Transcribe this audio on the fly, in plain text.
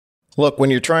Look, when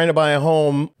you're trying to buy a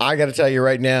home, I got to tell you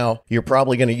right now, you're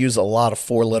probably going to use a lot of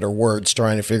four-letter words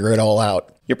trying to figure it all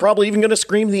out. You're probably even going to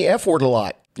scream the F word a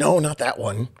lot. No, not that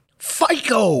one.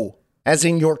 FICO, as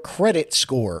in your credit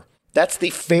score. That's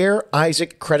the Fair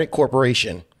Isaac Credit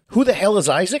Corporation. Who the hell is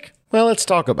Isaac? Well, let's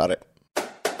talk about it.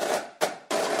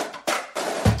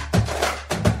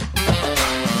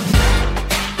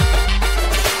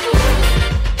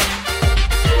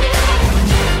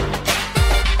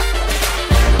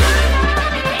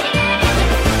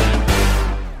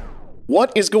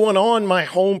 What is going on, my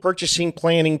home purchasing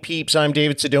planning peeps? I'm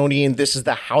David Sidoni, and this is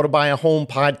the How to Buy a Home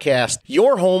podcast.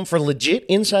 Your home for legit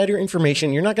insider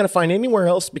information you're not going to find anywhere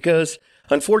else because,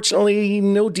 unfortunately,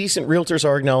 no decent realtors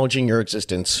are acknowledging your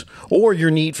existence or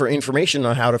your need for information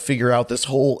on how to figure out this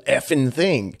whole effing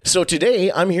thing. So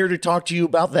today, I'm here to talk to you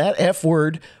about that F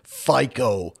word,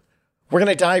 FICO. We're going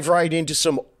to dive right into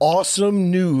some awesome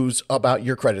news about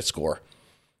your credit score.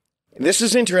 This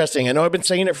is interesting. I know I've been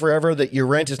saying it forever that your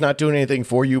rent is not doing anything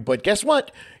for you, but guess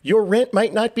what? Your rent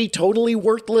might not be totally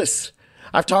worthless.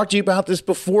 I've talked to you about this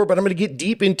before, but I'm going to get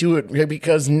deep into it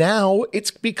because now it's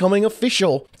becoming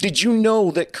official. Did you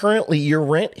know that currently your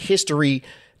rent history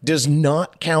does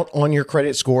not count on your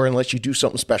credit score unless you do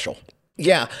something special?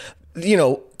 Yeah,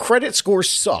 credit scores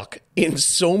suck in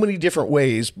so many different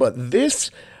ways, but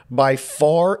this by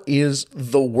far is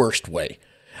the worst way.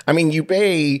 I mean, you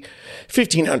pay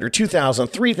 $1,500,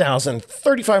 $2,000, $3,000,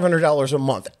 $3,500 a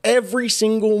month every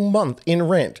single month in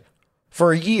rent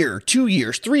for a year, 2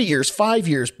 years, 3 years, 5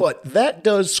 years, but that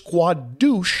does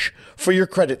squadoosh for your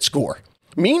credit score.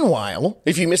 Meanwhile,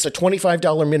 if you miss a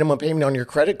 $25 minimum payment on your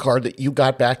credit card that you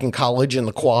got back in college in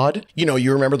the quad,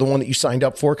 you remember the one that you signed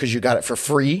up for because you got it for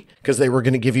free because they were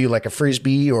going to give you like a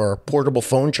Frisbee or a portable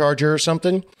phone charger or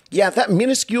something. Yeah, that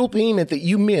minuscule payment that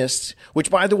you missed, which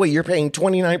by the way, you're paying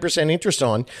 29% interest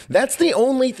on, that's the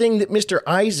only thing that Mr.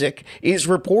 Isaac is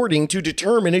reporting to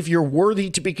determine if you're worthy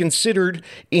to be considered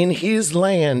in his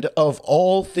land of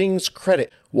all things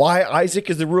credit. Why Isaac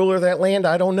is the ruler of that land,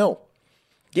 I don't know.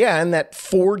 Yeah, and that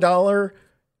 $4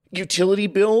 utility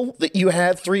bill that you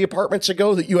had 3 apartments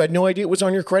ago that you had no idea it was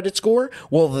on your credit score,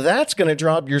 well, that's going to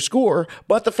drop your score.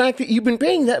 But the fact that you've been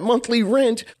paying that monthly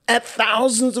rent at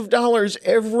thousands of dollars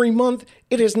every month,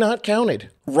 it is not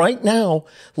counted. Right now,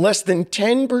 less than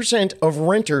 10% of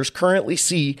renters currently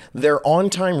see their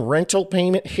on-time rental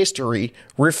payment history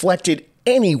reflected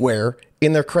anywhere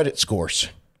in their credit scores.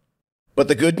 But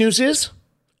the good news is,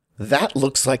 that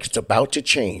looks like it's about to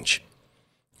change.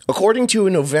 According to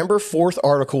a November 4th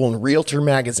article in Realtor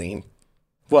Magazine.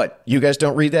 What, you guys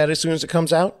don't read that as soon as it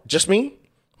comes out? Just me?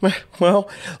 Well,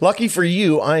 lucky for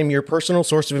you, I'm your personal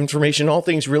source of information, all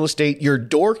things real estate, your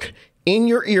dork in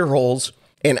your ear holes,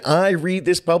 and I read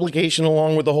this publication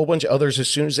along with a whole bunch of others as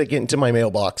soon as they get into my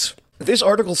mailbox. This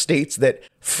article states that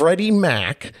Freddie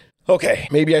Mac... Okay,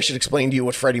 maybe I should explain to you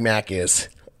what Freddie Mac is.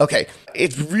 Okay,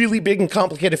 it's really big and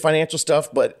complicated financial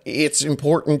stuff, but it's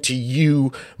important to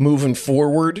you moving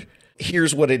forward.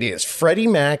 Here's what it is. Freddie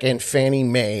Mac and Fannie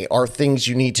Mae are things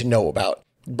you need to know about,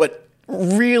 but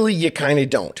really you kind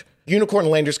of don't. Unicorn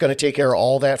Lender's going to take care of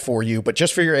all that for you, but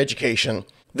just for your education,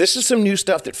 this is some new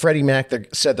stuff that Freddie Mac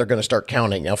said they're going to start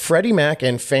counting. Now, Freddie Mac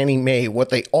and Fannie Mae, what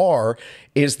they are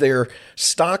is they're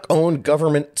stock-owned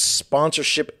government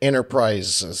sponsorship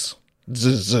enterprises.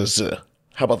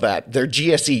 How about that? They're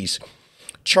GSEs,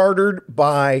 chartered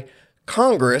by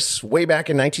Congress way back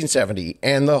in 1970.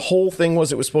 And the whole thing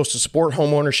was it was supposed to support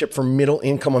home ownership for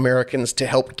middle-income Americans to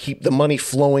help keep the money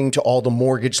flowing to all the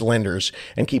mortgage lenders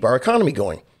and keep our economy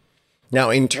going. Now,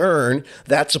 in turn,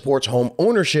 that supports home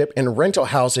ownership and rental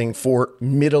housing for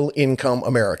middle-income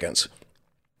Americans.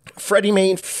 Freddie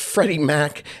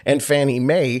Mac, and Fannie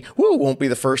Mae won't be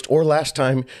the first or last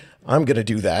time I'm going to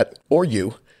do that, or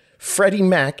you. Freddie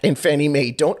Mac and Fannie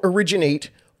Mae don't originate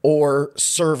or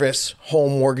service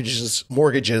home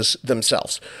mortgages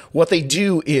themselves. What they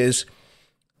do is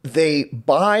they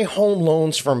buy home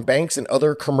loans from banks and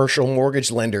other commercial mortgage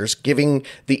lenders, giving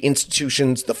the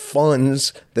institutions the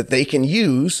funds that they can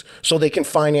use so they can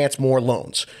finance more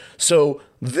loans. So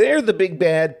they're the big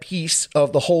bad piece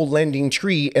of the whole lending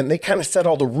tree, and they kind of set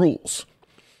all the rules.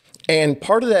 And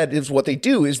part of that is what they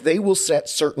do is they will set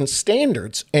certain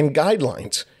standards and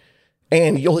guidelines.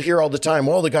 And you'll hear all the time,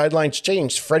 well, the guidelines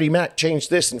changed. Freddie Mac changed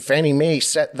this and Fannie Mae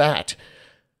set that.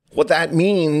 What that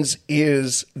means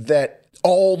is that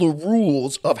all the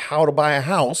rules of how to buy a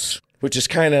house, which is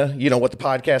kind of, what the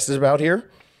podcast is about here,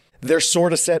 they're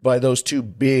sort of set by those two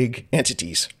big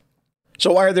entities.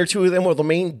 So why are there two of them? Well, the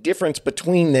main difference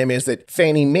between them is that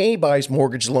Fannie Mae buys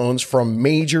mortgage loans from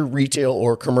major retail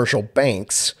or commercial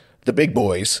banks, the big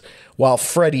boys, while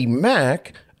Freddie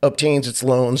Mac obtains its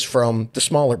loans from the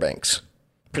smaller banks.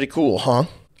 Pretty cool, huh?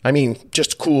 I mean,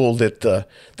 just cool that the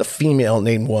female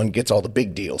named one gets all the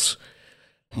big deals.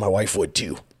 My wife would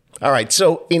too. All right,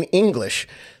 so in English,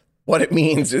 what it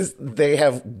means is they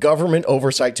have government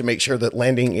oversight to make sure that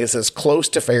lending is as close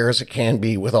to fair as it can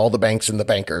be with all the banks and the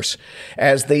bankers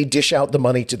as they dish out the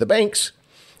money to the banks,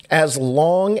 as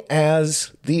long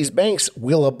as these banks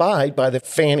will abide by the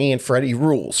Fannie and Freddie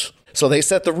rules. So they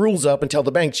set the rules up and tell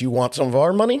the banks, you want some of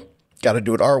our money? Got to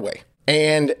do it our way.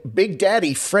 And Big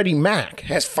Daddy Freddie Mac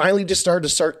has finally decided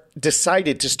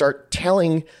to start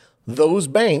telling those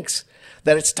banks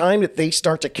that it's time that they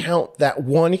start to count that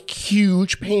one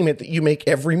huge payment that you make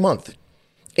every month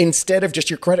instead of just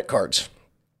your credit cards.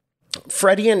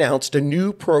 Freddie announced a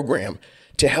new program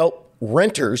to help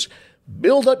renters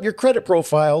build up your credit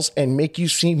profiles and make you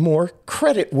seem more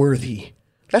credit worthy.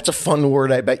 That's a fun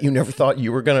word I bet you never thought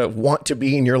you were going to want to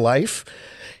be in your life.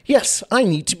 Yes, I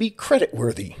need to be credit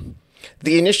worthy.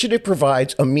 The initiative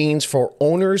provides a means for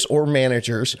owners or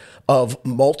managers of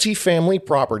multifamily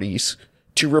properties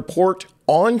to report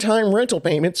on-time rental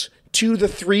payments to the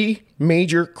three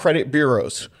major credit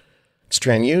bureaus. It's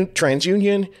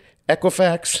TransUnion,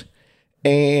 Equifax,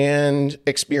 and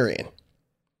Experian.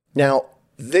 Now,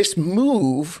 this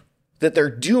move that they're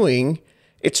doing,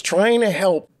 it's trying to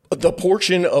help the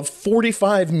portion of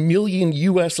 45 million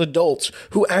U.S. adults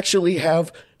who actually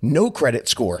have no credit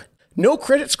score. No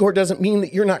credit score doesn't mean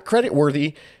that you're not credit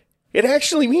worthy. It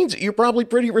actually means that you're probably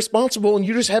pretty responsible and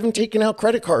you just haven't taken out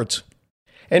credit cards.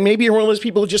 And maybe you're one of those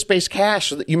people who just pays cash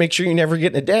so that you make sure you never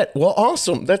get into debt. Well,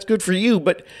 awesome. That's good for you,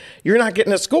 but you're not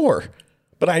getting a score.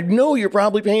 But I know you're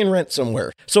probably paying rent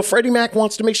somewhere. So Freddie Mac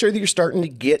wants to make sure that you're starting to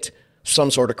get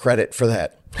some sort of credit for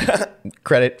that.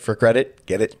 Credit for credit.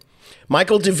 Get it?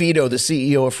 Michael DeVito, the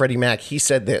CEO of Freddie Mac, he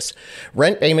said this: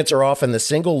 rent payments are often the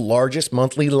single largest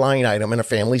monthly line item in a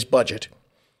family's budget.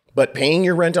 But paying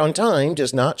your rent on time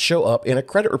does not show up in a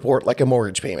credit report like a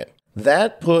mortgage payment.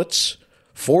 That puts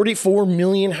 44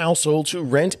 million households who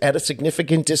rent at a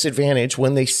significant disadvantage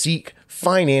when they seek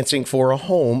financing for a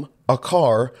home, a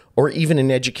car, or even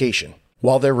an education.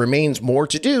 While there remains more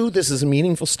to do, this is a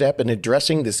meaningful step in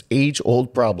addressing this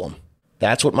age-old problem.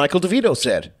 That's what Michael DeVito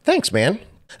said. Thanks, man.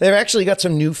 They've actually got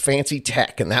some new fancy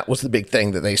tech, and that was the big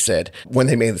thing that they said when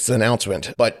they made this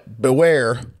announcement. But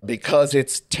beware, because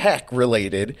it's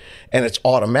tech-related and it's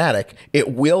automatic,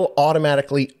 it will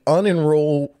automatically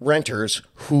unenroll renters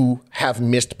who have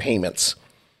missed payments.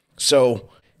 So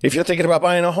if you're thinking about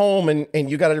buying a home and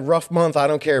you got a rough month, I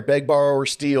don't care, beg, borrow, or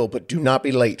steal, but do not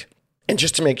be late. And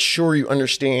just to make sure you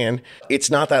understand, it's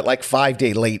not that like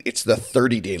 5-day late, it's the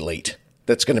 30-day late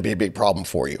that's going to be a big problem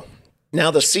for you. Now,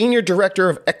 the Senior Director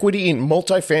of Equity in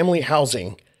Multifamily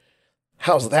Housing,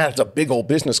 how's that? It's a big old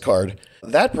business card.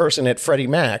 That person at Freddie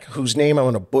Mac, whose name I'm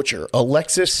going to butcher,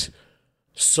 Alexis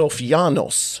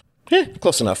Sofianos.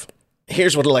 Close enough.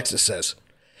 Here's what Alexis says.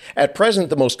 At present,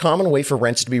 the most common way for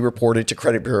rents to be reported to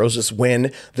credit bureaus is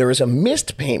when there is a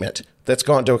missed payment that's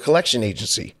gone to a collection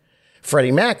agency.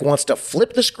 Freddie Mac wants to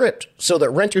flip the script so that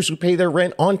renters who pay their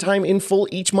rent on time in full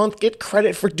each month get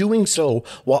credit for doing so,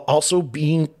 while also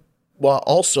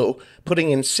putting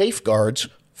in safeguards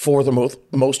for the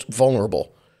most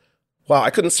vulnerable. Wow, I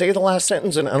couldn't say the last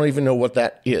sentence, and I don't even know what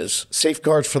that is.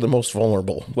 Safeguards for the most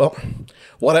vulnerable. Well,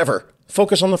 whatever.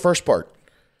 Focus on the first part.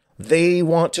 They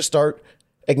want to start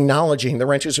acknowledging the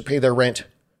renters who pay their rent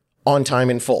on time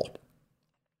in full.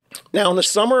 Now, in the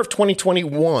summer of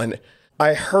 2021,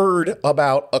 I heard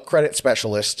about a credit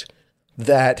specialist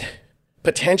that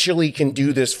potentially can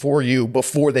do this for you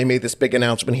before they made this big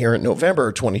announcement here in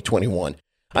November 2021.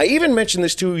 I even mentioned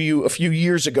this to you a few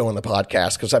years ago in the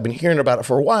podcast because I've been hearing about it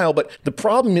for a while, but the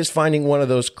problem is finding one of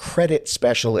those credit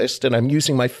specialists, and I'm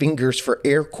using my fingers for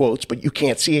air quotes, but you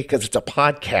can't see it because it's a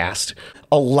podcast.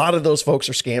 A lot of those folks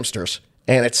are scamsters,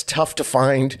 and it's tough to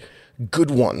find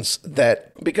good ones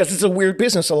because it's a weird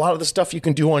business. A lot of the stuff you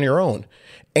can do on your own.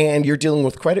 And you're dealing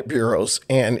with credit bureaus,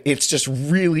 and it's just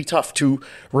really tough to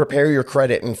repair your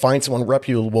credit and find someone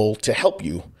reputable to help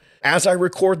you. As I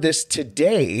record this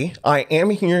today, I am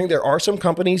hearing there are some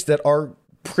companies that are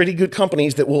pretty good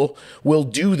companies that will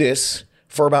do this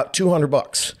for about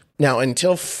 $200. Now,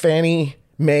 until Fannie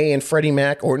Mae and Freddie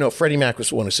Mac, Freddie Mac was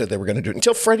the one who said they were going to do it.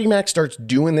 Until Freddie Mac starts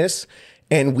doing this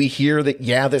and we hear that,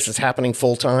 yeah, this is happening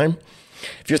full time,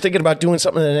 if you're thinking about doing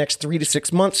something in the next 3 to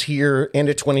 6 months here, end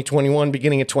of 2021,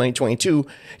 beginning of 2022,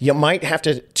 you might have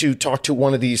to talk to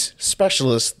one of these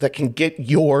specialists that can get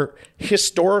your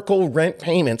historical rent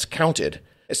payments counted.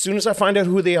 As soon as I find out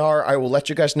who they are, I will let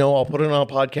you guys know. I'll put it on a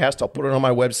podcast. I'll put it on my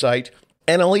website.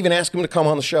 And I'll even ask them to come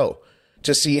on the show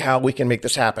to see how we can make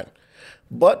this happen.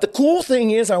 But the cool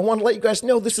thing is I want to let you guys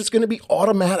know this is going to be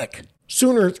automatic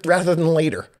sooner rather than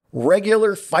later.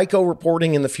 Regular FICO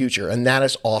reporting in the future, and that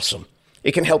is awesome.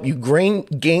 It can help you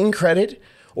gain credit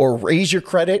or raise your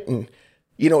credit, and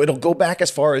it'll go back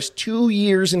as far as 2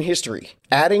 years in history.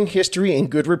 Adding history and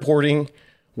good reporting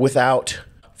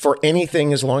for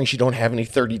anything as long as you don't have any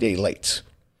 30-day lates.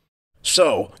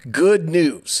 So, good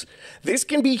news. This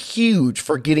can be huge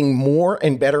for getting more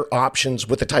and better options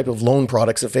with the type of loan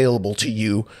products available to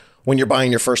you when you're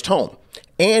buying your first home,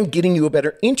 and getting you a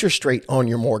better interest rate on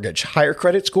your mortgage, higher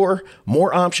credit score,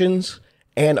 more options,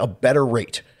 and a better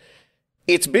rate.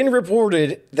 It's been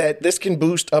reported that this can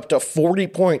boost up to 40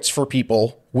 points for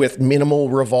people with minimal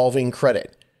revolving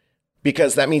credit,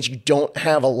 because that means you don't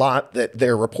have a lot that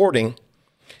they're reporting.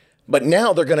 But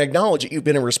now they're going to acknowledge that you've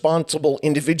been a responsible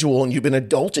individual and you've been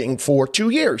adulting for 2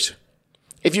 years.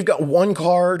 If you've got one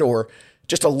card or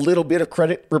just a little bit of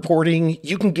credit reporting,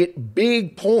 you can get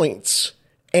big points.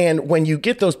 And when you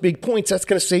get those big points, that's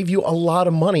going to save you a lot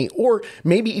of money, or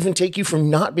maybe even take you from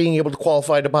not being able to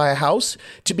qualify to buy a house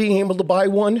to being able to buy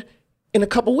one in a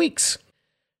couple weeks.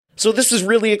 So this is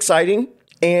really exciting.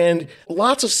 And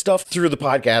lots of stuff through the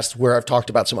podcast where I've talked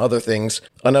about some other things.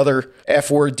 Another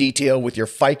F-word detail with your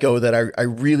FICO that I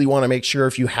really want to make sure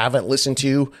if you haven't listened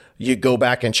to, you go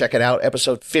back and check it out.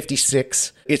 Episode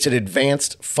 56. It's an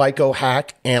advanced FICO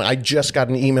hack. And I just got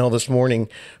an email this morning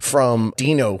from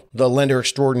Dino, the lender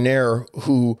extraordinaire,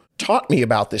 who taught me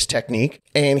about this technique.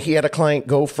 And he had a client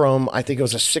go from, I think it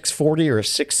was a 640 or a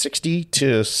 660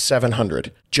 to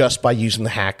 700 just by using the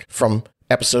hack from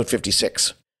episode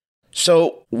 56.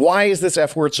 So why is this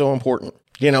F word so important?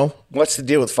 What's the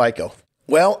deal with FICO?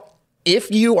 Well, if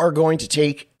you are going to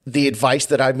take the advice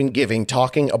that I've been giving,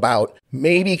 talking about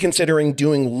maybe considering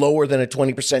doing lower than a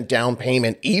 20% down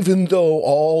payment, even though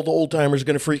all the old timers are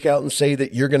going to freak out and say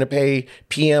that you're going to pay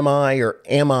PMI or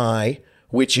MI,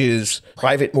 which is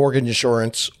private mortgage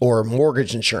insurance or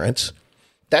mortgage insurance.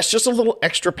 That's just a little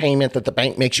extra payment that the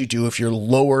bank makes you do if you're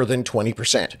lower than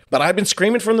 20%. But I've been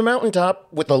screaming from the mountaintop,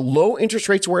 with the low interest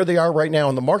rates where they are right now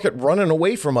and the market running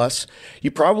away from us, you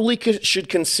probably should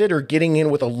consider getting in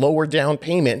with a lower down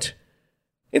payment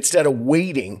instead of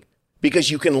waiting, because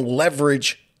you can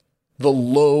leverage the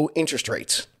low interest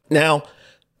rates. Now,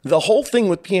 the whole thing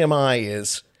with PMI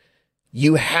is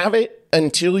you have it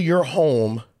until your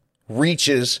home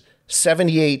reaches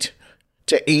 78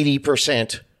 to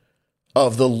 80%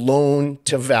 of the loan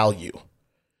to value.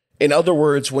 In other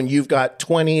words, when you've got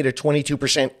 20 to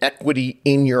 22% equity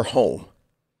in your home.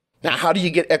 Now, how do you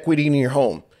get equity in your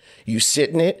home? You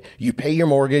sit in it, you pay your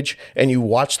mortgage, and you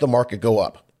watch the market go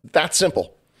up. That's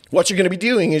simple. What you're going to be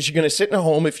doing is you're going to sit in a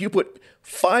home. If you put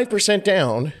 5%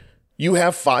 down, you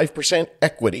have 5%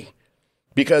 equity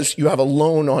because you have a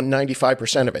loan on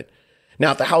 95% of it.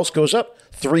 Now, if the house goes up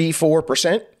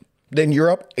 3-4%, then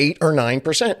you're up 8 or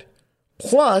 9%.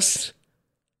 Plus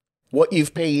what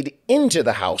you've paid into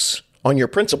the house on your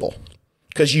principal,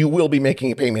 because you will be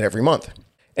making a payment every month.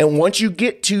 And once you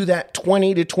get to that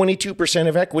 20 to 22%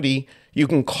 of equity, you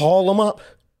can call them up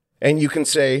and you can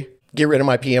say, get rid of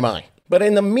my PMI. But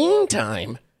in the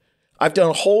meantime, I've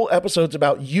done whole episodes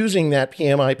about using that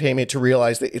PMI payment to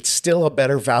realize that it's still a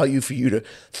better value for you to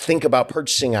think about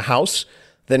purchasing a house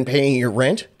than paying your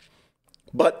rent.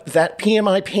 But that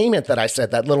PMI payment that I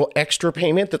said, that little extra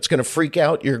payment that's going to freak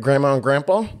out your grandma and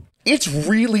grandpa, it's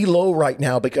really low right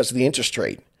now because of the interest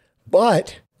rate.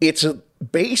 But it's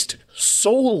based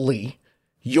solely,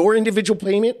 your individual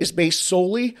payment is based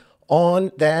solely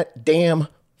on that damn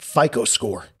FICO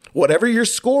score. Whatever your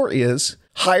score is,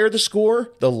 higher the score,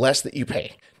 the less that you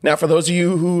pay. Now, for those of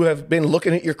you who have been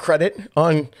looking at your credit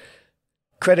on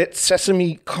Credit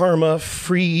Sesame Karma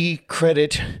Free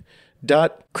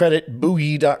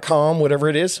Credit.creditboogie.com, whatever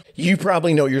it is, you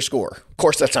probably know your score. Of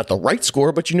course, that's not the right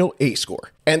score, but you know a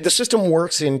score. And the system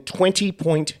works in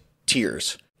 20-point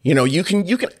tiers. You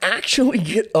can actually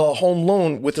get a home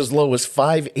loan with as low as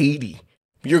 580.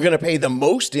 You're going to pay the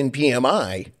most in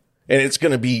PMI, and it's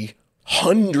going to be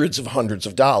hundreds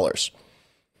of dollars.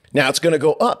 Now, it's going to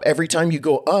go up every time you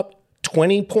go up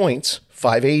 20 points,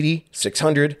 580,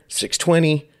 600,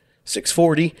 620,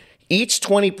 640. Each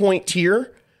 20-point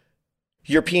tier,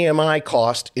 your PMI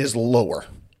cost is lower.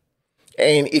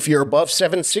 And if you're above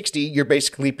 760, you're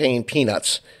basically paying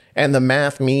peanuts. And the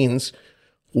math means,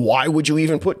 why would you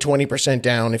even put 20%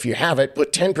 down? If you have it,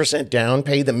 put 10% down,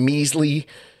 pay the measly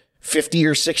 $50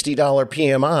 or $60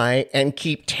 PMI, and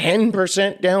keep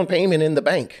 10% down payment in the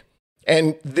bank.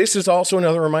 And this is also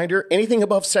another reminder, anything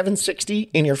above 760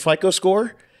 in your FICO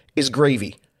score is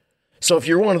gravy. So if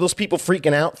you're one of those people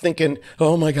freaking out thinking,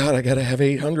 oh my God, I got to have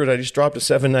 800, I just dropped to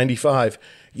 795.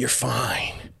 you're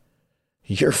fine.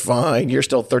 You're fine. You're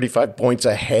still 35 points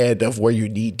ahead of where you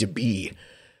need to be.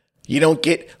 You don't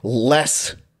get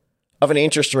less of an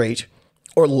interest rate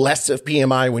or less of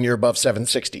PMI when you're above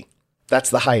 760. That's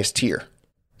the highest tier.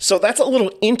 So that's a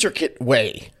little intricate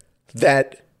way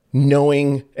that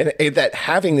knowing and that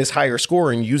having this higher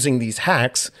score and using these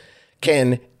hacks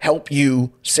can help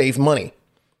you save money.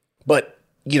 But,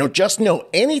 just know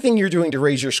anything you're doing to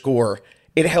raise your score,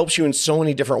 it helps you in so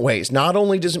many different ways. Not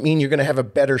only does it mean you're going to have a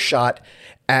better shot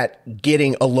at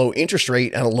getting a low interest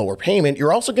rate and a lower payment,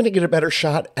 you're also going to get a better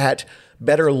shot at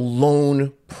better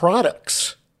loan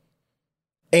products.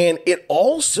 And it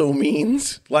also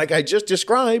means, like I just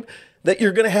described, that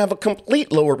you're going to have a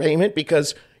complete lower payment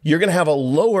because you're going to have a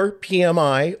lower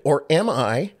PMI or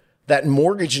MI, that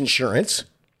mortgage insurance,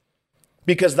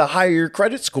 because the higher your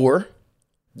credit score,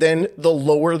 then the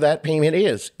lower that payment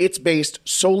is. It's based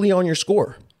solely on your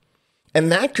score.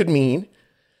 And that could mean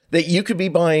that you could be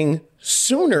buying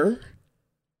sooner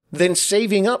than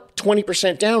saving up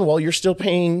 20% down while you're still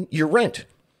paying your rent.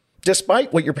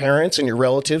 Despite what your parents and your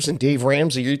relatives and Dave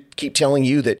Ramsey keep telling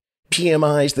you that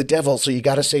PMI is the devil, so you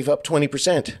got to save up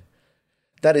 20%.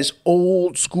 That is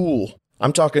old school.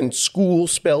 I'm talking school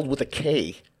spelled with a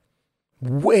K.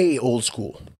 Way old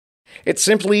school. It's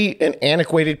simply an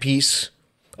antiquated piece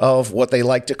of what they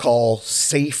like to call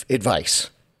safe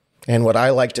advice, and what I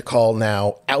like to call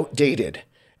now outdated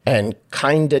and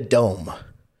kinda dumb.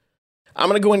 I'm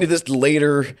going to go into this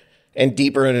later and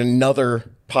deeper in another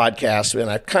podcast,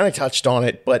 and I've kind of touched on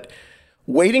it, but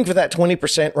waiting for that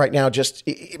 20% right now just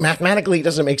mathematically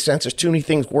doesn't make sense. There's too many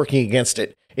things working against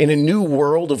it. In a new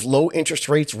world of low interest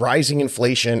rates, rising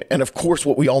inflation, and of course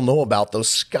what we all know about, those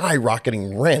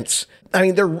skyrocketing rents. I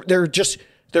mean,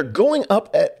 they're going up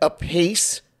at a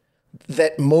pace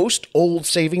that most old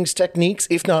savings techniques,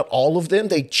 if not all of them,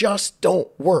 they just don't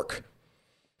work.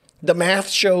 The math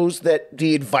shows that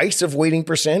the advice of waiting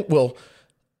percent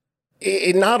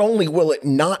not only will it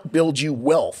not build you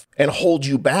wealth and hold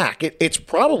you back, it's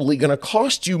probably going to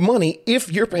cost you money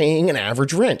if you're paying an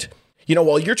average rent.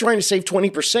 While you're trying to save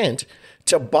 20%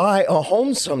 to buy a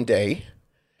home someday,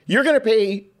 you're going to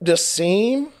pay the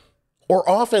same or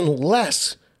often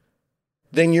less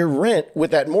than your rent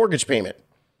with that mortgage payment.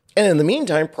 And in the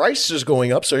meantime, prices are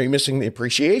going up, so you're missing the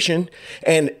appreciation,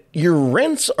 and your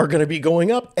rents are going to be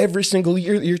going up every single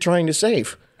year that you're trying to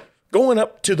save, going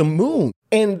up to the moon.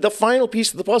 And the final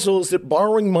piece of the puzzle is that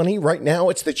borrowing money right now,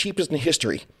 it's the cheapest in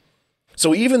history.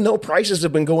 So even though prices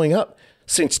have been going up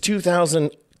since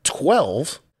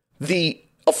 2012, the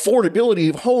affordability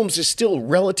of homes is still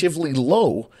relatively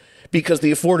low because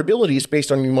the affordability is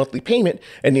based on your monthly payment,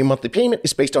 and the monthly payment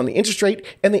is based on the interest rate,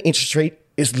 and the interest rate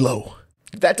is low.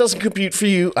 That doesn't compute for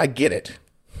you. I get it.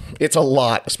 It's a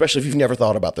lot, especially if you've never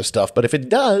thought about this stuff. But if it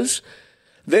does,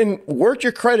 then work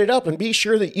your credit up and be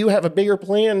sure that you have a bigger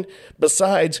plan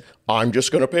besides, I'm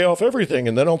just going to pay off everything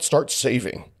and then I'll start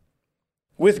saving.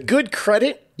 With good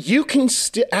credit, you can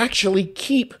actually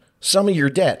keep some of your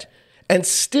debt and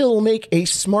still make a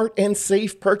smart and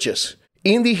safe purchase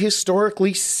in the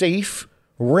historically safe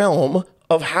realm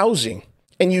of housing.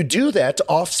 And you do that to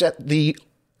offset the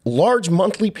large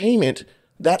monthly payment,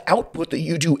 that output that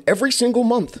you do every single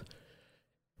month.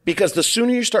 Because the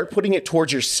sooner you start putting it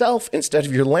towards yourself instead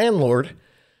of your landlord,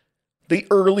 the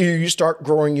earlier you start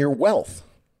growing your wealth.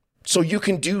 So you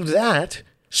can do that,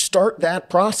 start that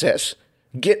process,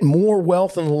 get more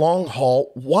wealth in the long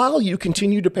haul while you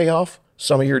continue to pay off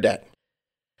some of your debt.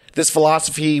 This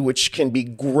philosophy, which can be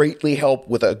greatly helped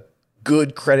with a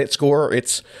good credit score,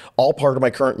 it's all part of my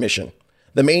current mission.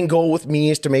 The main goal with me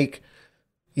is to make,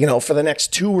 for the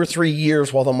next 2 or 3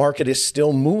 years while the market is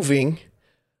still moving,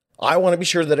 I want to be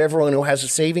sure that everyone who has a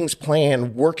savings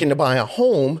plan working to buy a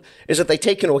home is that they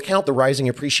take into account the rising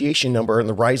appreciation number and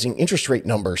the rising interest rate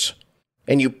numbers.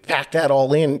 And you pack that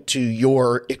all into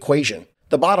your equation.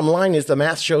 The bottom line is the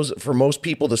math shows that for most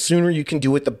people, the sooner you can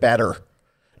do it, the better,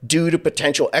 due to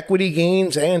potential equity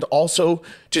gains and also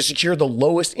to secure the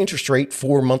lowest interest rate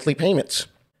for monthly payments.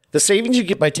 The savings you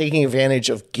get by taking advantage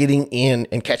of getting in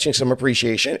and catching some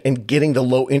appreciation and getting the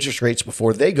low interest rates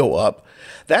before they go up,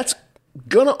 that's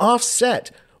going to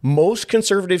offset most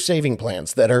conservative saving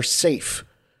plans that are safe.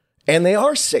 And they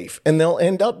are safe, and they'll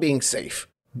end up being safe.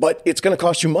 But it's going to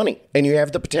cost you money, and you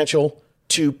have the potential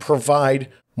to provide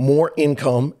more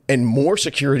income and more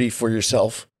security for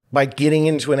yourself by getting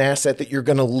into an asset that you're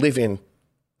going to live in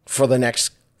for the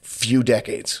next few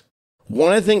decades.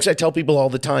 One of the things I tell people all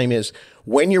the time is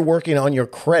when you're working on your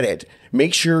credit,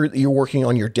 make sure that you're working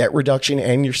on your debt reduction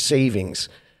and your savings.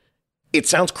 It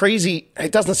sounds crazy.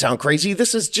 It doesn't sound crazy.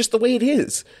 This is just the way it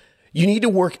is. You need to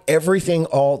work everything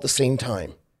all at the same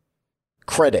time.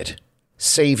 credit,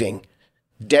 saving,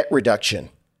 debt reduction,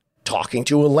 talking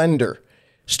to a lender,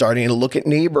 starting to look at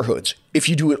neighborhoods. If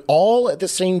you do it all at the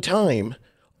same time,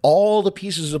 all the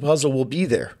pieces of the puzzle will be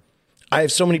there. I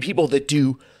have so many people that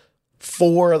do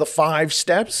 4 of the 5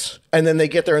 steps, and then they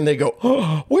get there and they go,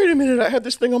 oh, wait a minute, I had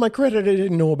this thing on my credit I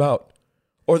didn't know about.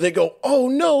 Or they go, oh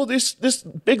no, this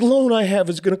big loan I have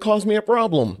is going to cause me a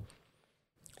problem.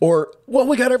 Or, well,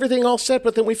 we got everything all set,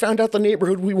 but then we found out the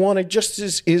neighborhood we wanted just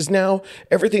is now,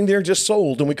 everything there just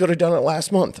sold, and we could have done it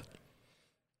last month.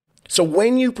 So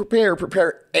when you prepare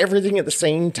everything at the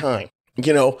same time.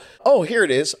 Oh, here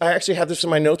it is. I actually have this in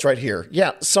my notes right here.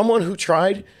 Yeah, someone who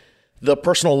tried the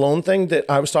personal loan thing that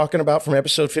I was talking about from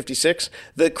episode 56,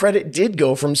 the credit did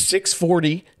go from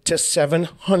 640 to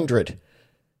 700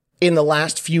 in the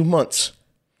last few months.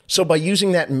 So by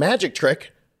using that magic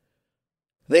trick,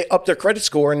 they upped their credit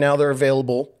score and now they're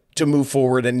available to move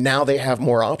forward, and now they have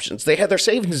more options. They had their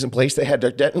savings in place. They had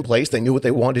their debt in place. They knew what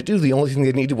they wanted to do. The only thing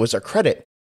they needed was their credit.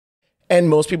 And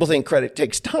most people think credit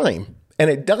takes time, and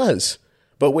it does.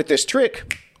 But with this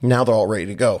trick, now they're all ready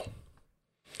to go.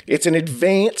 It's an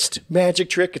advanced magic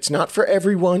trick. It's not for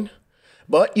everyone,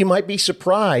 but you might be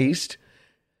surprised.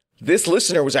 This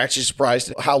listener was actually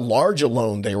surprised at how large a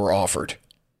loan they were offered.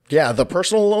 Yeah, the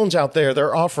personal loans out there,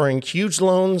 they're offering huge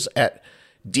loans at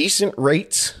decent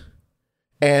rates,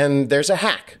 and there's a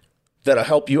hack that'll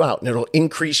help you out, and it'll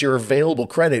increase your available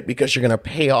credit because you're going to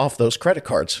pay off those credit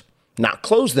cards. Not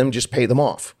close them, just pay them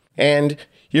off. And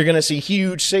you're going to see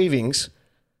huge savings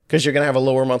because you're going to have a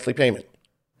lower monthly payment.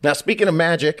 Now, speaking of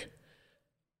magic,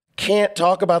 can't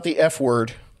talk about the F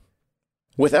word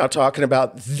without talking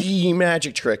about the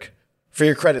magic trick for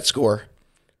your credit score.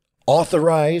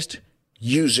 Authorized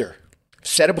user.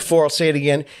 Said it before, I'll say it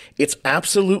again. It's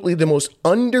absolutely the most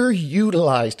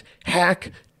underutilized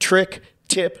hack, trick,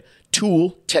 tip,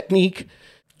 tool, technique,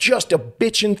 just a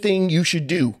bitchin' thing you should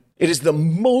do. It is the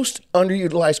most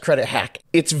underutilized credit hack.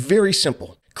 It's very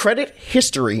simple. Credit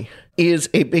history is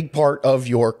a big part of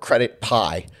your credit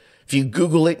pie. If you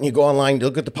Google it and you go online, you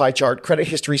look at the pie chart, credit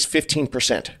history is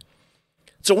 15%.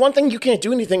 So one thing you can't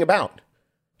do anything about.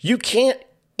 You can't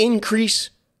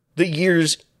increase the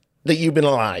years that you've been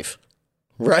alive,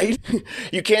 right?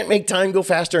 You can't make time go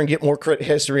faster and get more credit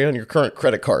history on your current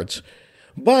credit cards.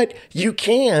 But you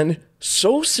can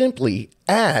so simply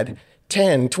add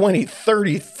 10, 20,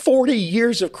 30, 40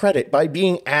 years of credit by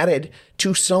being added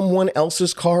to someone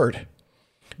else's card,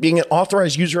 being an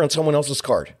authorized user on someone else's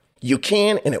card. You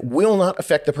can, and it will not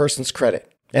affect the person's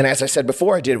credit. And as I said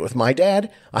before, I did it with my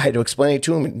dad. I had to explain it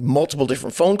to him in multiple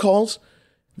different phone calls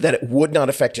that it would not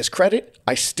affect his credit.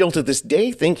 I still to this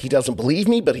day think he doesn't believe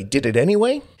me, but he did it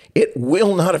anyway. It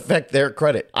will not affect their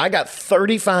credit. I got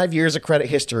 35 years of credit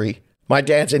history. My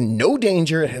dad's in no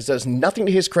danger. It does nothing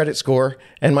to his credit score.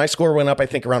 And my score went up, I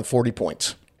think, around 40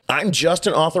 points. I'm just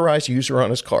an authorized user on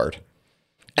his card.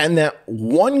 And that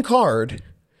one card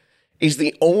is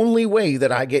the only way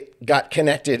that I got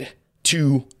connected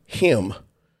to him.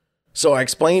 So I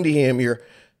explained to him,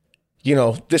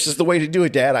 this is the way to do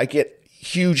it, Dad. I get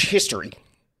huge history.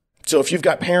 So if you've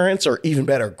got parents or even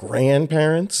better,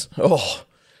 grandparents,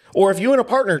 or if you and a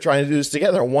partner are trying to do this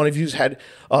together, and one of you's had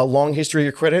a long history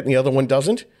of credit and the other one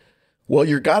doesn't, well,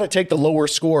 you've got to take the lower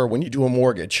score when you do a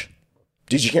mortgage.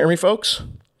 Did you hear me, folks?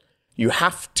 You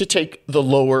have to take the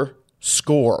lower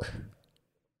score.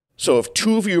 So if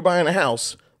 2 of you are buying a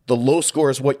house, the low score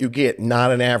is what you get,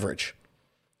 not an average.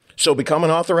 So become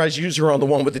an authorized user on the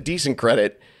one with a decent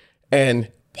credit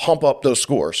and pump up those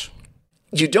scores.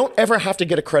 You don't ever have to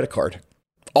get a credit card.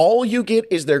 All you get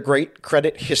is their great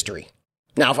credit history.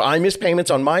 Now, if I miss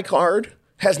payments on my card,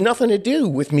 has nothing to do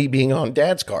with me being on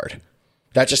Dad's card.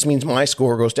 That just means my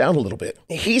score goes down a little bit.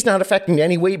 He's not affected in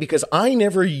any way because I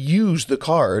never used the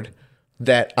card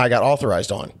that I got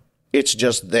authorized on. It's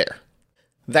just there.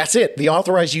 That's it. The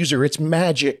authorized user, it's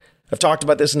magic. I've talked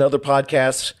about this in other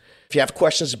podcasts. If you have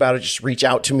questions about it, just reach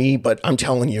out to me. But I'm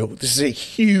telling you, this is a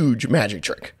huge magic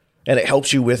trick. And it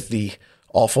helps you with the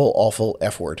awful, awful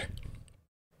F word.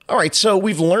 All right, so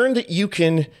we've learned that you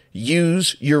can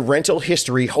use your rental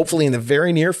history, hopefully in the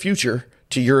very near future,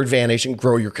 to your advantage and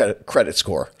grow your credit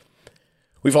score.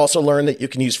 We've also learned that you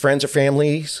can use friends or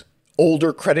family's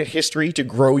older credit history to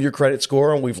grow your credit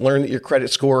score. And we've learned that your credit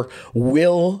score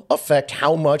will affect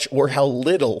how much or how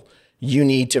little you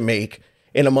need to make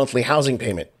in a monthly housing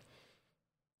payment.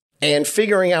 And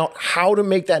figuring out how to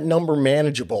make that number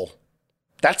manageable.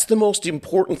 That's the most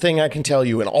important thing I can tell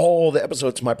you in all the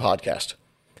episodes of my podcast.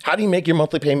 How do you make your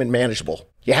monthly payment manageable?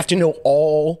 You have to know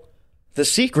all the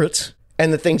secrets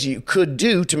and the things you could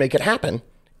do to make it happen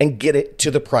and get it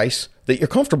to the price that you're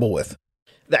comfortable with.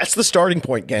 That's the starting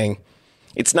point, gang.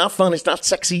 It's not fun. It's not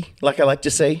sexy, like I like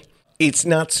to say. It's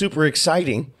not super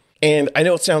exciting. And I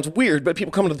know it sounds weird, but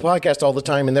people come to the podcast all the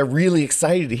time and they're really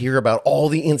excited to hear about all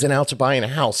the ins and outs of buying a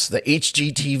house, the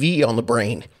HGTV on the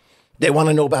brain. They want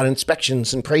to know about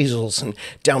inspections and appraisals and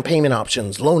down payment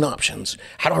options, loan options,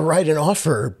 how to write an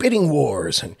offer, bidding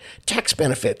wars, and tax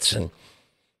benefits, and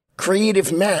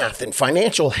creative math and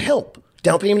financial help,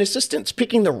 down payment assistance,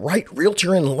 picking the right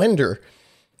realtor and lender.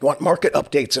 You want market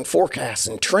updates and forecasts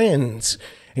and trends,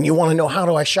 and you want to know, how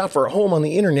do I shop for a home on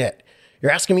the internet?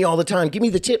 You're asking me all the time, give me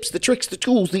the tips, the tricks, the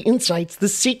tools, the insights, the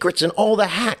secrets, and all the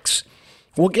hacks.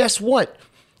 Well, guess what?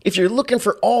 If you're looking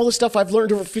for all the stuff I've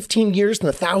learned over 15 years and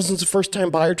the thousands of first-time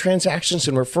buyer transactions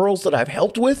and referrals that I've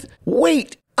helped with,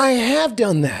 wait, I have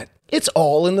done that. It's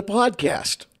all in the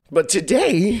podcast. But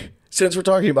today, since we're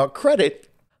talking about credit,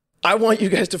 I want you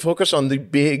guys to focus on the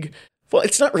big, well,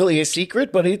 it's not really a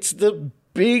secret, but it's the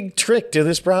big trick to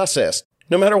this process.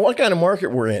 No matter what kind of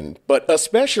market we're in, but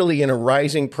especially in a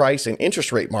rising price and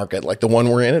interest rate market like the one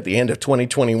we're in at the end of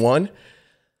 2021,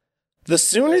 the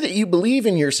sooner that you believe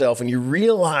in yourself and you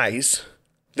realize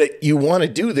that you want to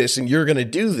do this and you're going to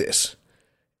do this,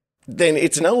 then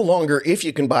it's no longer if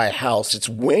you can buy a house, it's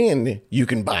when you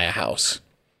can buy a house.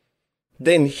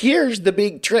 Then here's the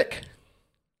big trick.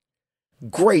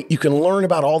 Great, you can learn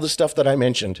about all the stuff that I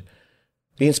mentioned.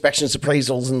 The inspections,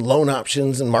 appraisals, and loan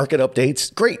options and market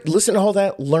updates. Great, listen to all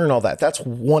that, learn all that. That's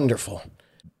wonderful.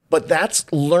 But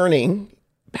that's learning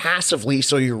passively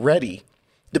so you're ready.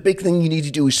 The big thing you need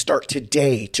to do is start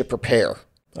today to prepare.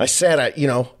 I said,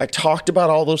 I talked about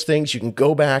all those things. You can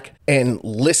go back and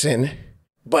listen.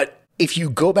 But if you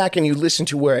go back and you listen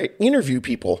to where I interview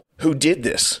people who did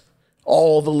this,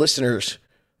 all the listeners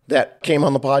that came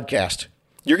on the podcast,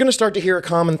 you're going to start to hear a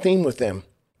common theme with them.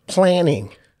 Planning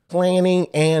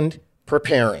and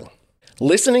preparing.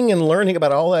 Listening and learning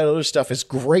about all that other stuff is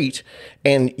great,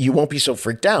 and you won't be so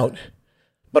freaked out.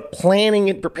 But planning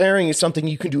and preparing is something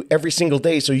you can do every single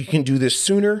day so you can do this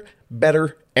sooner,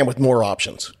 better, and with more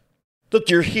options. Look,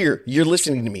 you're here. You're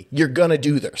listening to me. You're going to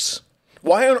do this.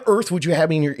 Why on earth would you have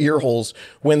me in your ear holes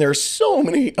when there's so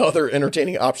many other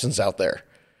entertaining options out there?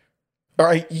 All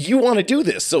right, you want to do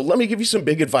this. So let me give you some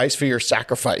big advice for your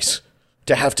sacrifice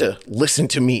to have to listen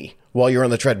to me while you're on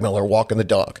the treadmill or walking the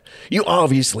dog. You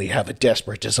obviously have a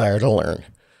desperate desire to learn.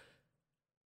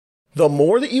 The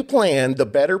more that you plan, the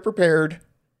better prepared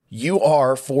you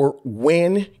are for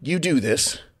when you do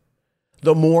this,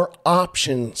 the more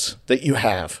options that you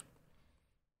have.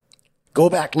 Go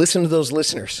back, listen to those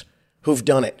listeners who've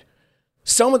done it.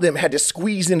 Some of them had to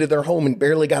squeeze into their home and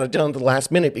barely got it done at the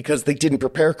last minute because they didn't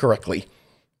prepare correctly,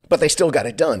 but they still got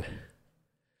it done.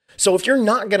 So if you're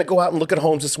not going to go out and look at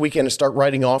homes this weekend and start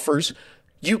writing offers,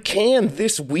 you can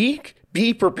this week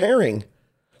be preparing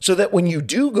so that when you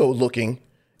do go looking,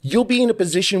 you'll be in a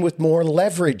position with more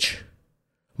leverage.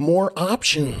 More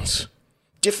options,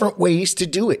 different ways to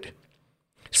do it.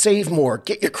 Save more,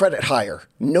 get your credit higher,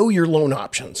 know your loan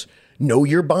options, know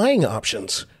your buying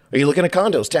options. Are you looking at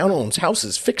condos, townhomes,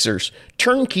 houses, fixers,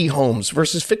 turnkey homes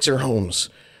versus fixer homes?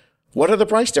 What are the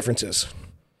price differences?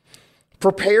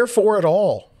 Prepare for it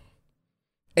all.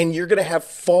 And you're going to have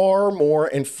far more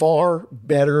and far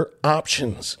better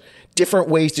options, different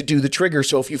ways to do the trigger.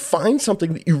 So if you find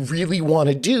something that you really want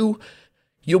to do,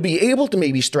 you'll be able to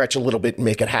maybe stretch a little bit and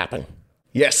make it happen.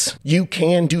 Yes, you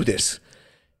can do this.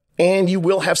 And you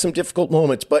will have some difficult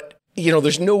moments, but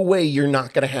there's no way you're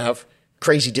not going to have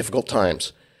crazy difficult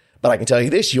times. But I can tell you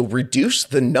this, you'll reduce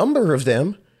the number of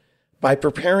them by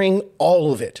preparing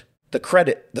all of it. The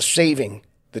credit, the saving,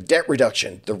 the debt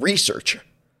reduction, the research.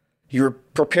 You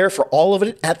prepare for all of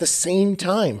it at the same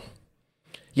time.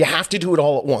 You have to do it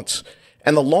all at once.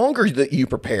 And the longer that you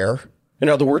prepare, in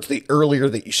other words, the earlier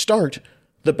that you start,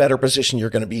 the better position you're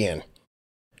going to be in.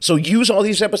 So use all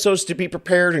these episodes to be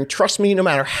prepared, and trust me, no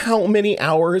matter how many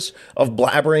hours of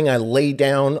blabbering I lay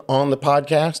down on the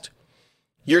podcast,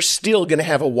 you're still going to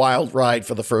have a wild ride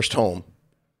for the first home.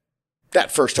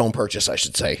 That first home purchase, I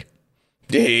should say.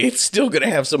 It's still going to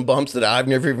have some bumps that I've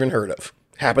never even heard of.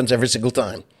 Happens every single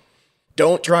time.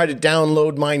 Don't try to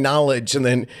download my knowledge and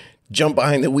then jump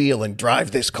behind the wheel and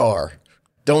drive this car.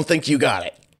 Don't think you got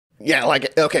it. Yeah,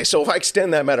 okay, so if I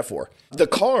extend that metaphor, the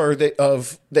car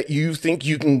that you think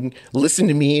you can listen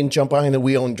to me and jump behind the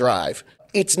wheel and drive,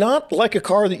 it's not like a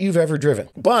car that you've ever driven.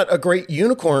 But a great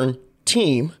unicorn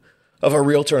team of a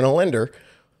realtor and a lender,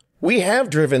 we have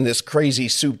driven this crazy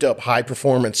souped up high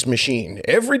performance machine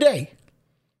every day.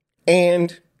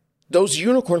 And those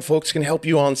unicorn folks can help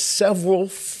you on several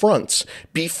fronts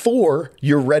before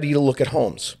you're ready to look at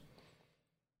homes.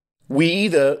 We,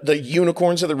 the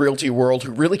unicorns of the realty world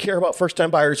who really care about first-time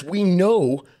buyers, we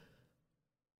know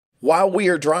while we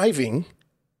are driving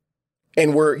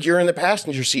and you're in the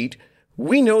passenger seat,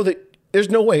 we know that there's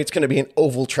no way it's going to be an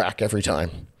oval track every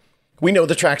time. We know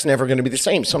the track's never going to be the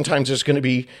same. Sometimes there's going to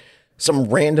be some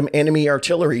random enemy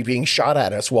artillery being shot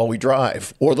at us while we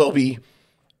drive, or there'll be,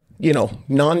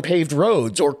 non-paved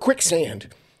roads or quicksand,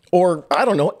 or I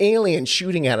don't know, aliens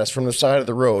shooting at us from the side of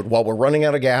the road while we're running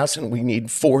out of gas and we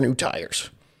need 4 new tires.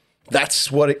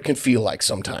 That's what it can feel like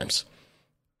sometimes.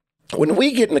 When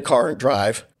we get in the car and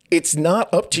drive, it's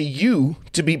not up to you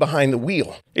to be behind the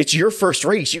wheel. It's your first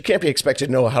race. You can't be expected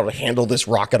to know how to handle this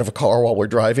rocket of a car while we're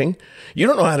driving. You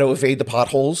don't know how to evade the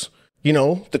potholes,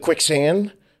 the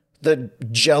quicksand, the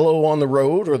jello on the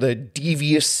road, or the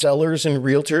devious sellers and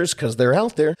realtors, because they're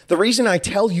out there. The reason I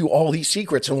tell you all these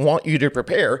secrets and want you to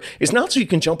prepare is not so you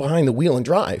can jump behind the wheel and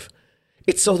drive.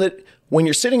 It's so that when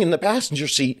you're sitting in the passenger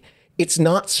seat, it's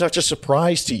not such a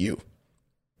surprise to you.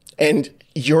 And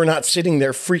you're not sitting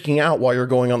there freaking out while you're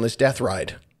going on this death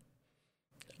ride.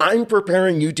 I'm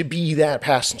preparing you to be that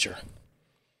passenger.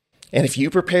 And if you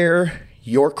prepare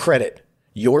your credit,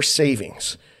 your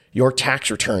savings, your tax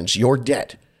returns, your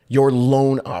debt, your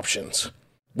loan options,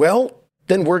 well,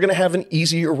 then we're going to have an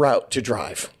easier route to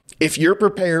drive. If you're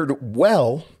prepared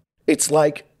well, it's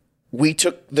like we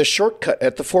took the shortcut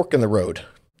at the fork in the road.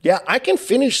 Yeah, I can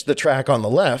finish the track on the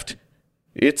left.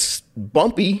 It's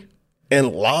bumpy and a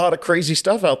lot of crazy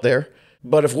stuff out there.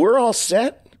 But if we're all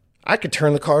set, I could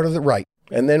turn the car to the right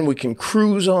and then we can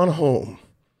cruise on home.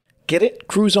 Get it?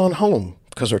 Cruise on home,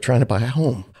 because we're trying to buy a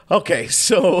home. Okay,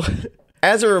 so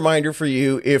as a reminder for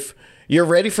you, if you're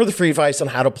ready for the free advice on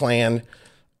how to plan,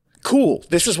 cool.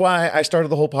 This is why I started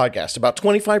the whole podcast. About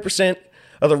 25%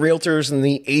 of the realtors and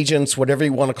the agents, whatever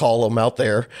you want to call them out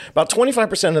there, about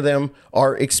 25% of them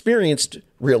are experienced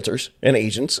realtors and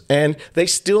agents, and they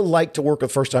still like to work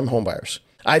with first-time homebuyers.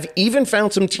 I've even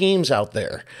found some teams out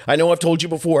there. I know I've told you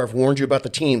before, I've warned you about the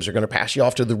teams. They're going to pass you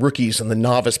off to the rookies and the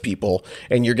novice people,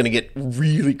 and you're going to get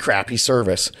really crappy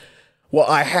service. Well,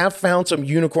 I have found some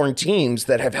unicorn teams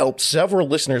that have helped several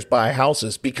listeners buy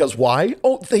houses. Because why?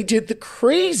 Oh, they did the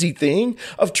crazy thing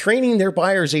of training their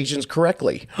buyer's agents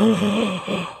correctly.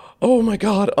 Oh my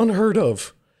God, unheard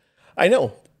of. I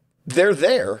know. They're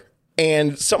there.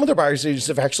 And some of their buyer's agents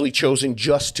have actually chosen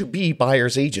just to be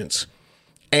buyer's agents.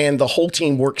 And the whole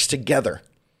team works together.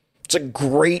 It's a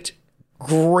great,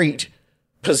 great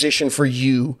position for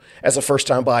you as a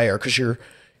first-time buyer, because you're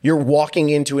walking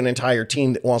into an entire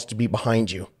team that wants to be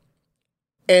behind you.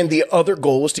 And the other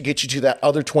goal is to get you to that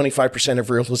other 25% of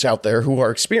realtors out there who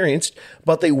are experienced,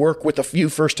 but they work with a few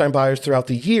first-time buyers throughout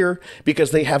the year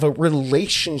because they have a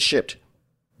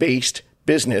relationship-based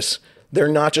business. They're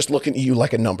not just looking at you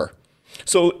like a number.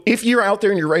 So if you're out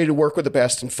there and you're ready to work with the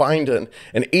best and find an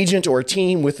agent or a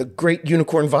team with a great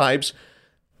unicorn vibes,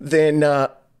 then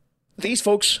these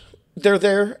folks, they're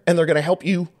there and they're going to help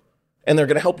you. And they're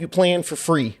going to help you plan for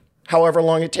free, however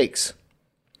long it takes.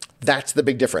 That's the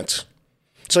big difference.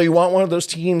 So you want one of those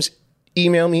teams,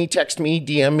 email me, text me,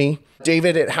 DM me,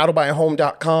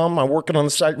 david@howtobuyahome.com. I'm working on the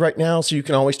site right now, so you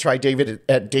can always try David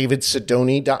at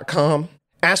davidsidoni.com.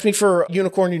 Ask me for a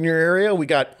unicorn in your area. We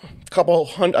got a couple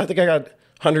hundred, I think I got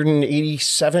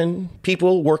 187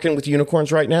 people working with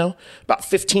unicorns right now. About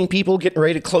 15 people getting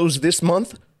ready to close this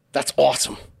month. That's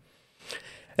awesome.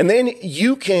 And then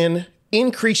you can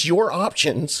increase your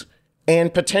options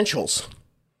and potentials.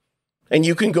 And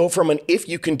you can go from an if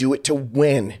you can do it to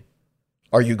when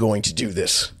are you going to do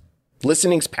this.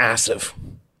 Listening's passive.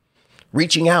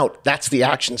 Reaching out, that's the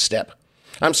action step.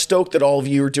 I'm stoked that all of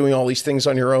you are doing all these things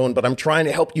on your own, but I'm trying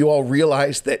to help you all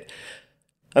realize that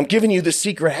I'm giving you the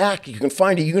secret hack. You can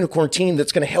find a unicorn team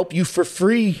that's going to help you for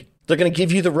free. They're going to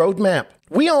give you the roadmap.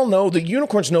 We all know the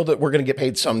unicorns know that we're going to get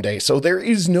paid someday, so there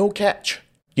is no catch.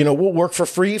 We'll work for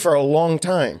free for a long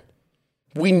time.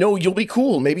 We know you'll be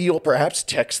cool. Maybe you'll perhaps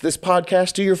text this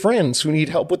podcast to your friends who need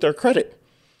help with their credit.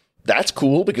 That's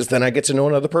cool, because then I get to know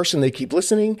another person. They keep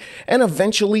listening, and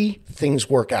eventually things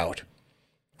work out.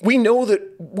 We know that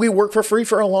we work for free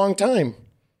for a long time.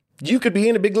 You could be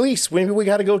in a big lease. Maybe we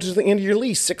got to go to the end of your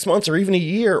lease, 6 months or even a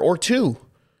year or 2.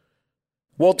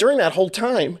 Well, during that whole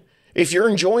time, if you're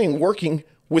enjoying working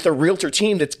with a realtor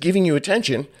team that's giving you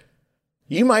attention,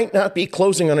 you might not be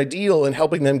closing on a deal and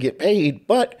helping them get paid,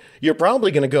 but you're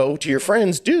probably going to go to your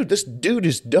friends, dude, this dude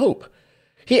is dope.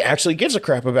 He actually gives a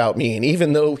crap about me. And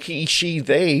even though he, she,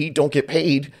 they don't get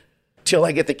paid till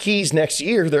I get the keys next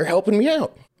year, they're helping me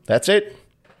out. That's it.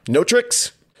 No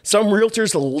tricks. Some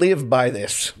realtors live by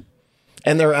this,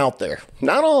 and they're out there.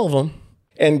 Not all of them,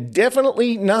 and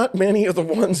definitely not many of the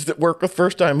ones that work with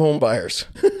first-time home buyers.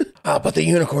 But the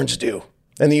unicorns do,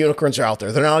 and the unicorns are out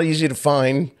there. They're not easy to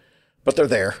find, but they're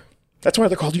there. That's why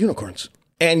they're called unicorns.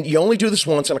 And you only do this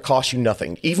once and it costs you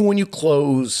nothing. Even when you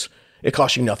close, it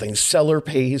costs you nothing. Seller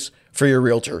pays for your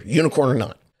realtor, unicorn or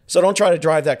not. So don't try to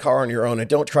drive that car on your own and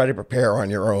don't try to prepare on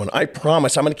your own. I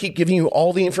promise I'm going to keep giving you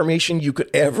all the information you could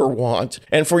ever want.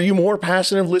 And for you more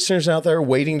passive listeners out there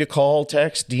waiting to call,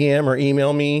 text, DM, or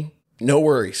email me, no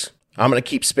worries. I'm going to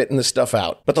keep spitting this stuff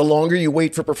out. But the longer you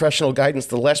wait for professional guidance,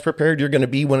 the less prepared you're going to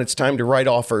be when it's time to write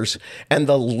offers and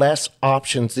the less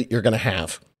options that you're going to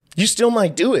have. You still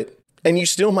might do it and you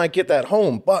still might get that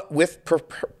home, but with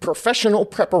professional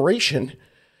preparation,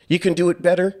 you can do it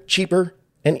better, cheaper,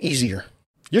 and easier.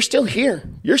 You're still here.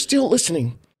 You're still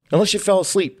listening. Unless you fell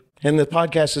asleep and the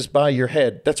podcast is by your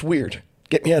head. That's weird.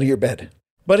 Get me out of your bed.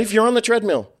 But if you're on the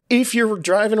treadmill, if you're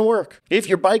driving to work, if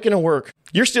you're biking to work,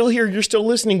 you're still here. You're still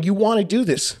listening. You want to do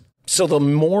this. So the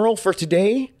moral for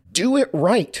today, do it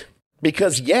right.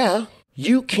 Because yeah,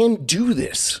 you can do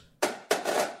this.